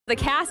The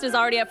cast is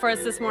already up for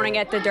us this morning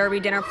at the Derby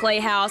Dinner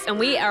Playhouse, and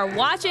we are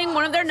watching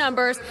one of their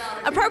numbers.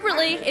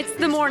 Appropriately, it's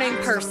the morning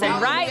person,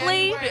 right,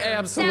 Lee?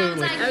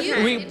 Absolutely.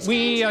 Okay.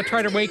 We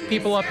try to wake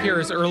people up here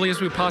as early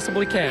as we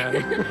possibly can.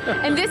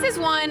 And this is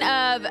one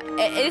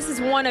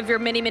of your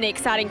many, many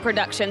exciting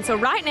productions. So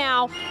right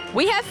now,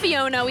 we have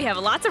Fiona. We have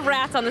lots of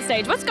rats on the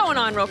stage. What's going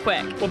on real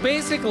quick? Well,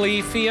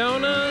 basically,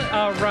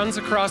 Fiona runs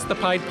across the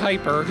Pied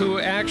Piper, who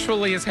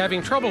actually is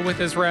having trouble with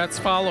his rats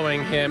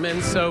following him.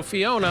 And so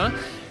Fiona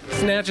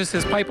snatches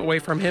his pipe away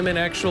from him and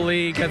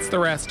actually gets the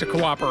rats to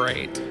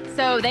cooperate.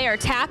 So they are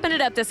tapping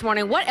it up this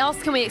morning. What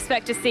else can we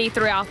expect to see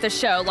throughout the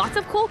show? Lots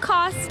of cool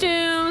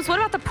costumes. What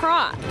about the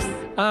props?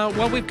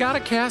 Well, we've got a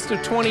cast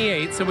of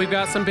 28, so we've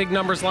got some big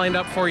numbers lined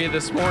up for you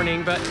this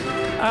morning. But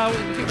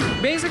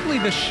basically,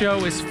 the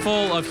show is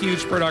full of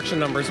huge production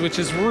numbers, which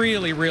is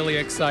really, really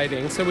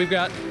exciting. So we've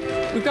got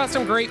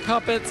some great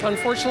puppets.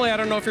 Unfortunately, I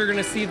don't know if you're going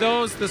to see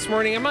those this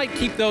morning. I might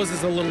keep those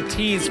as a little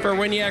tease for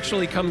when you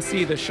actually come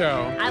see the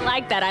show. I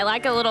like that. I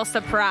like a little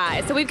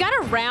surprise. So we've got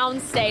a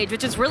round stage,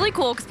 which is really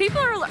cool because people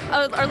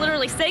are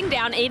literally sitting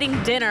down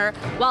eating dinner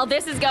while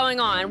this is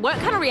going on. What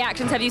kind of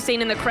reactions have you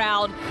seen in the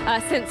crowd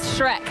since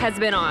Shrek has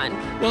been on?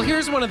 Well,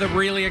 here's one of the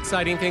really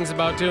exciting things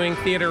about doing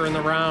theater in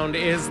the round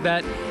is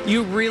that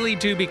you really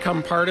do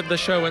become part of the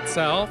show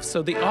itself.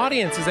 So the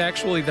audience is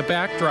actually the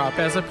backdrop,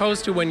 as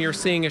opposed to when you're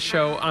seeing a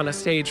show on a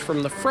stage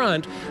from the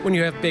front when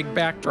you have big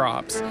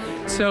backdrops.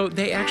 So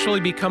they actually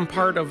become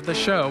part of the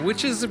show,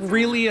 which is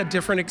really a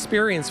different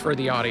experience for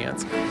the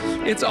audience.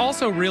 It's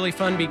also really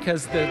fun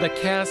because the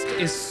cast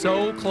is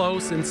so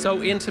close and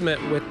so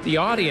intimate with the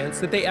audience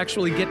that they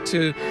actually get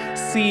to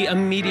see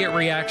immediate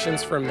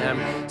reactions from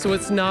them. So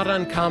it's not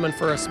uncommon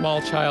for a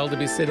small child to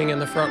be sitting in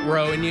the front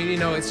row, and you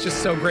know, it's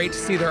just so great to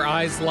see their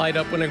eyes light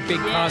up when a big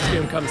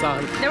costume comes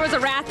on. There was a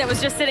rat that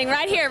was just sitting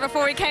right here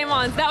before we came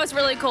on, so that was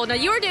really cool. Now,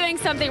 you are doing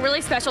something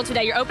really special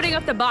today. You're opening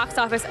up the box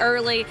office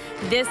early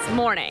this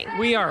morning.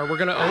 We are. We're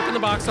going to open the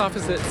box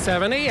office at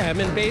 7 a.m.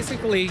 and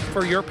basically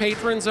for your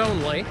patrons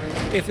only,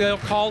 if they'll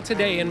call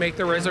today and make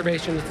the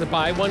reservation, it's the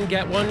buy one,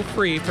 get one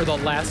free for the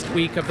last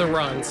week of the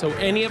run. So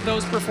any of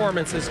those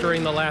performances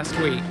during the last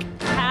week.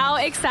 How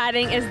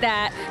exciting is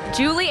that?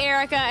 Julie,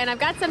 Erica, and I've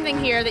got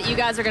something here that you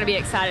guys are going to be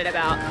excited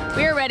about.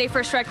 We are ready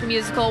for Shrek the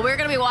Musical. We're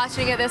going to be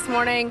watching it this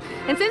morning.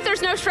 And since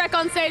there's no Shrek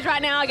on stage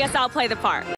right now, I guess I'll play the part.